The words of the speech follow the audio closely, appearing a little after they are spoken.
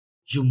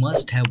You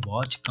must have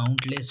watched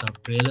countless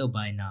of trailers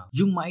by now.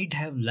 You might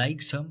have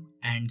liked some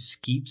and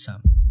skipped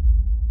some.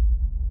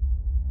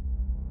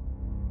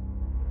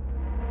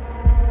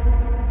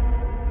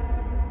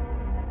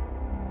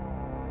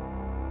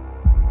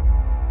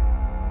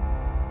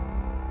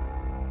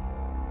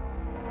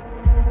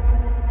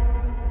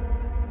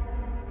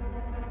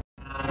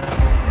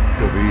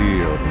 To be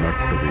or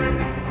not to be,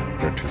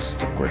 that is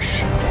the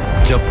question.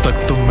 जब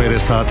तक तुम मेरे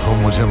साथ हो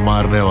मुझे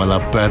मारने वाला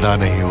पैदा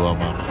नहीं हुआ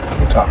मामा।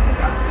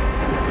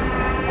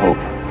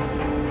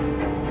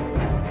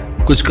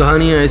 कुछ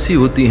कहानियां ऐसी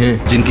होती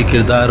हैं जिनके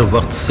किरदार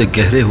वक्त से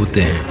गहरे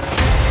होते हैं।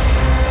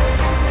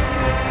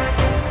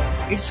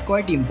 It's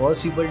quite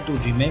impossible to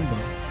remember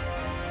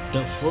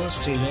the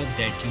first trailer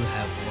that you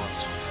have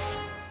watched.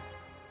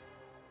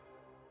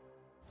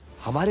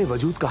 हमारे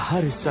वजूद का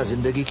हर हिस्सा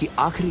जिंदगी की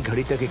आखिरी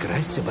घड़ी तक एक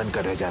रहस्य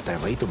बनकर रह जाता है,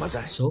 वही तो मजा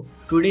है। So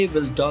today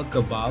we'll talk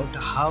about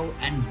how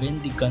and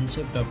when the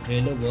concept of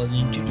trailer was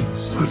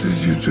introduced. What did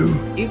you do?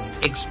 If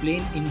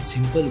explained in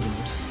simple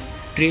words,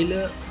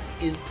 trailer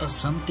is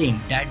something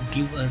that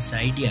give us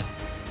idea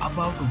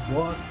about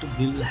what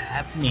will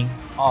happening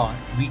or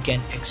we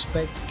can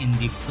expect in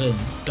the film,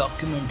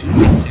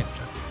 documentary, etc.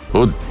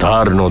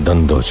 ઉદ્ધારનો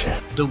ધંધો છે.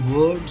 The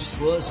world's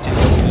first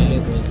ever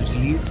trailer was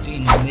released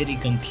in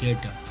American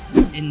theater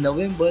in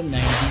November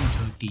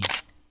 1930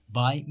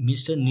 by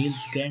Mr.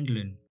 Niels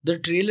Grandlin. The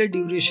trailer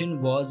duration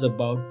was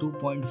about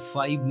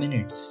 2.5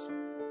 minutes.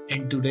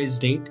 In today's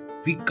date,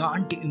 we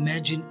can't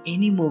imagine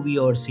any movie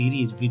or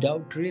series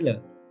without trailer.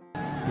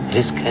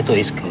 Risk है तो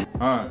इश्क है।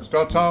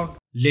 Stop sound.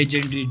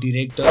 Legendary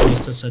director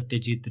Mr.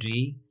 Satyajit Ray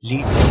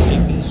laid the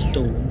stepping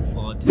stone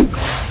for this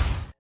concept.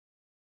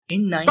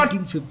 In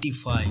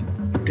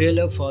 1955,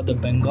 trailer for the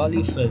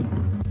Bengali film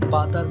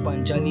Patar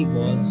Panchali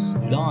was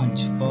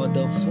launched for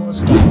the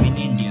first time in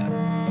India.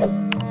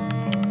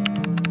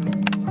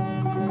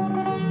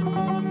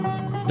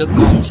 The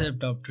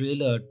concept of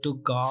trailer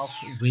took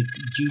off with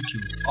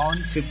YouTube.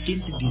 On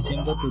 15th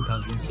December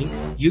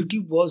 2006,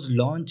 YouTube was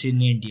launched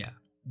in India.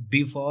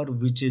 Before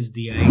which is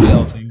the idea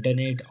of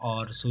internet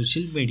or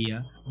social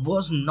media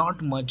was not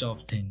much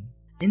of thing.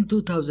 In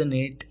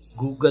 2008,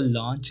 Google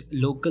launched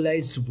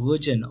localized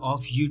version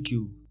of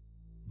YouTube,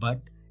 but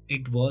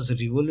it was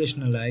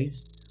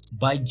revolutionized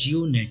by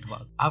Geo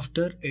Network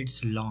after its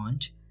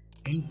launch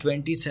in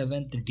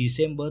 27th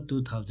December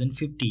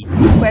 2015.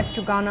 Quest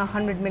to garner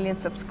 100 million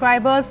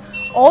subscribers.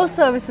 All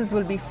services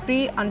will be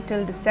free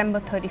until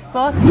December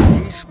 31st.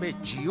 देश में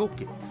जियो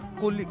के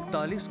कुल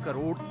 41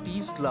 crore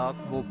 30 lakh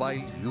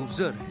mobile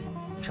user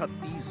हैं।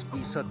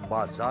 36%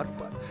 बाजार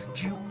पर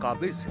जियो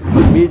काबिज है।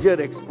 A major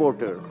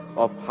exporter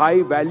of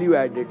high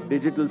value-added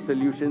digital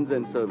solutions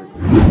and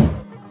services.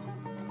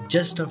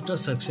 Just after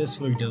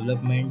successful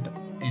development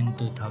in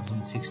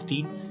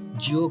 2016,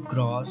 Jio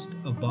crossed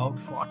about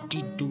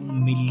 42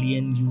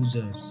 million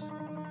users,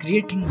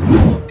 creating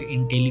hope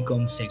in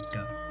telecom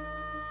sector.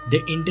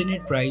 The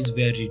internet price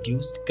were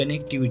reduced,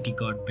 connectivity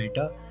got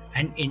better,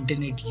 and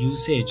internet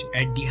usage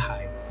at the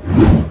high.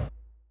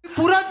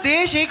 पूरा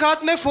देश एक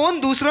हाथ में phone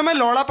दूसरे में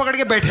लौड़ा पकड़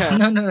के बैठा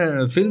है।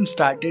 No. Film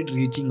started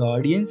reaching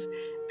audience,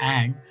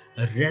 and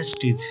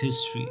rest is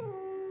history.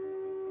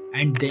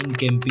 And then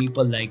came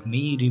people like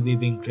me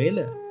reviewing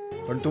trailer.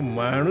 पण तू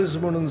माणूस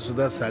म्हणून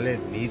सुद्धा साले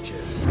नीच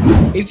आहेस.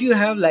 If you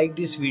have liked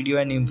this video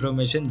and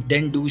information,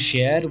 then do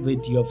share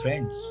with your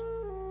friends.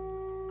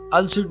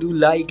 Also do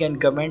like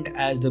and comment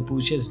as the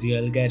pushes the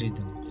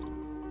algorithm.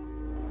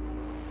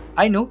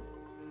 I know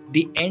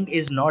the end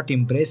is not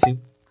impressive.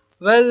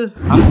 Well,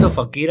 हम तो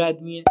फकीर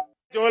आदमी हैं.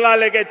 चोला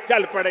लेके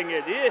चल पड़ेंगे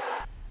जी.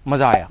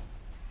 मजा आया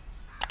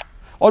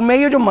और मैं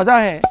ये जो मजा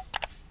है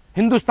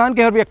हिंदुस्तान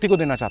के हर व्यक्ति को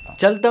देना चाहता हूँ.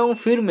 चलता हूँ,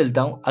 फिर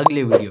मिलता हूँ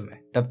अगले वीडियो में.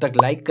 तब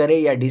तक लाइक करे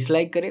या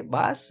डिसलाइक करे,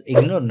 बस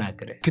इग्नोर ना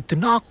करे.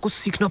 कितना कुछ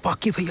सीखना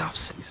बाकी भैया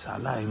आपसे.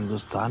 साला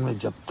हिंदुस्तान में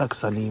जब तक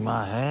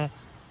सलीमा है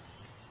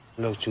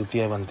लोग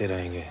चूतिया बनते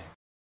रहेंगे.